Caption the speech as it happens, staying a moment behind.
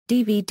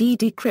DVD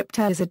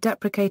Decrypter is a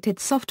deprecated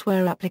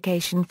software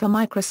application for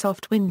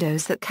Microsoft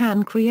Windows that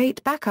can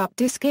create backup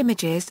disk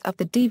images of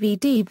the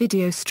DVD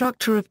video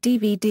structure of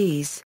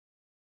DVDs.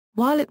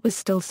 While it was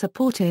still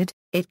supported,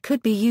 it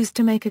could be used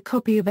to make a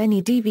copy of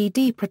any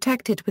DVD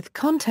protected with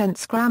Content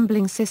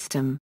Scrambling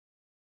System.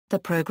 The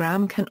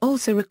program can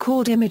also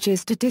record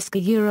images to disk, a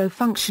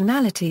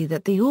functionality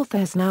that the author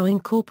has now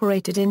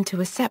incorporated into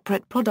a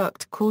separate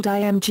product called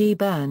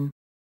ImgBurn.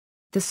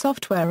 The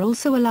software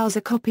also allows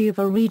a copy of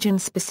a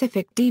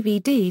region-specific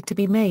DVD to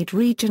be made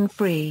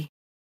region-free.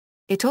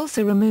 It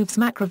also removes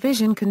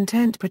Macrovision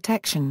content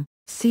protection,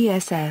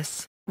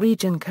 CSS,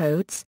 region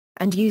codes,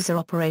 and user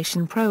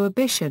operation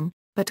prohibition,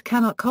 but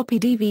cannot copy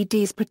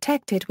DVDs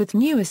protected with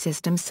newer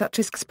systems such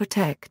as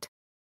XProtect.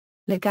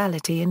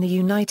 Legality in the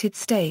United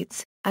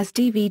States. As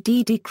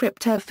DVD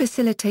Decrypter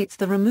facilitates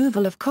the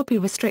removal of copy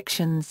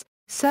restrictions,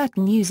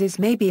 certain uses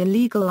may be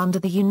illegal under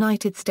the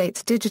United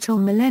States Digital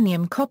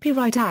Millennium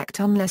Copyright Act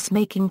unless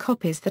making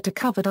copies that are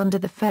covered under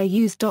the Fair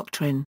Use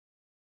Doctrine.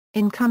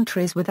 In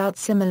countries without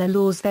similar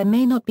laws there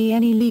may not be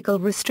any legal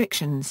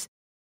restrictions.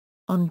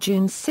 On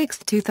June 6,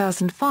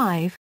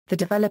 2005, the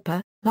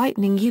developer,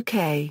 Lightning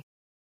UK,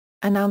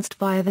 announced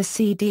via the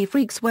CD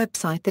Freaks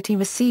website that he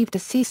received a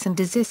cease and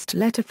desist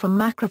letter from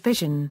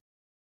Macrovision.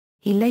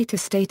 He later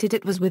stated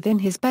it was within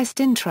his best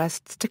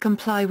interests to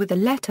comply with the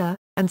letter,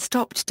 and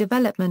stopped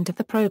development of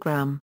the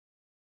program.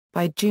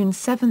 By June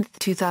 7,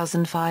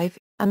 2005,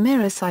 a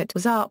mirror site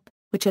was up,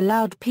 which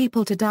allowed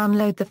people to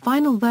download the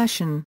final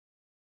version.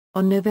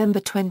 On November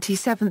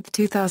 27,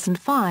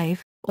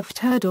 2005,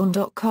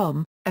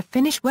 offturdawn.com, a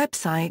Finnish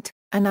website,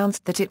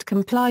 announced that it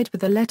complied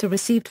with a letter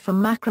received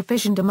from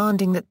Macrovision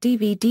demanding that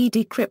DVD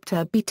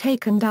Decrypter be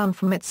taken down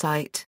from its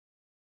site.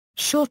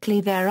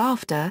 Shortly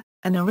thereafter,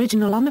 an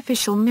original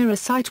unofficial mirror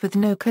site with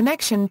no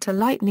connection to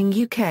Lightning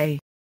UK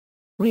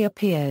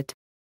reappeared.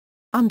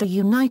 Under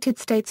United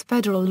States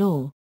federal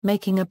law,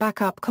 making a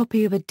backup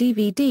copy of a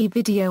DVD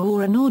video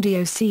or an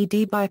audio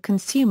CD by a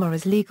consumer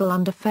is legal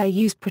under fair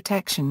use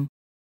protection.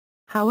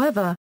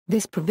 However,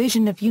 this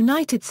provision of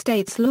United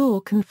States law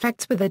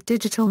conflicts with the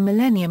Digital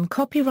Millennium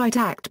Copyright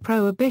Act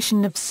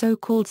prohibition of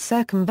so-called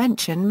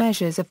circumvention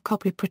measures of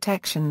copy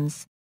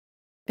protections.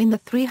 In the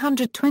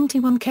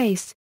 321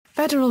 case,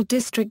 Federal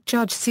District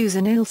Judge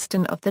Susan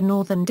Ilston of the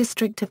Northern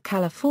District of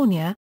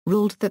California,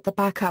 ruled that the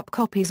backup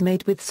copies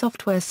made with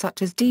software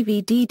such as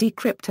DVD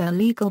Decrypter are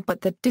legal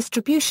but the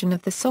distribution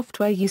of the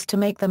software used to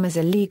make them is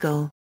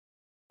illegal.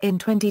 In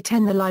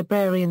 2010 the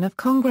Librarian of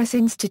Congress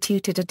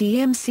instituted a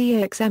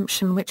DMCA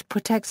exemption which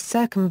protects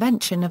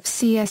circumvention of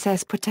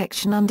CSS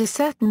protection under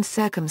certain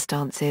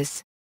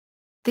circumstances.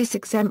 This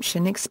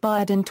exemption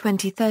expired in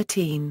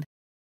 2013.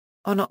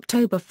 On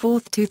October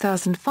 4,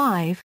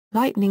 2005,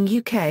 Lightning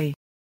UK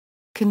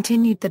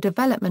continued the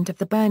development of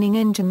the burning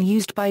engine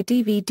used by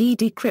DVD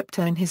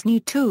Decrypter in his new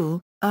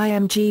tool,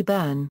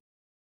 ImgBurn.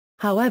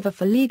 However,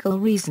 for legal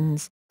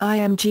reasons,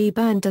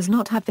 ImgBurn does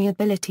not have the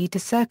ability to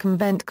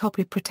circumvent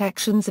copy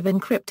protections of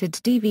encrypted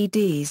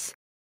DVDs.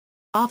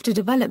 After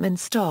development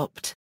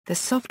stopped, the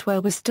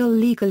software was still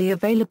legally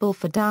available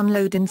for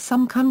download in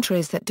some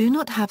countries that do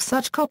not have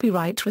such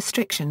copyright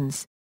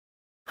restrictions.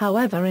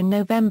 However, in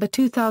November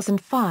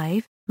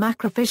 2005,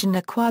 Macrovision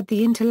acquired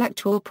the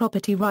intellectual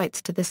property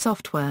rights to the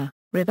software,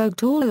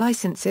 revoked all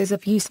licenses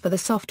of use for the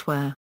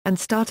software, and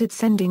started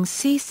sending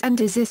cease and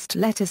desist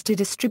letters to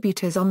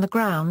distributors on the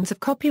grounds of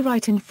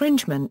copyright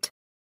infringement.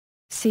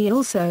 See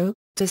also,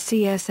 to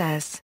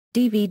CSS,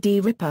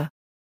 DVD Ripper.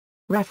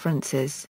 References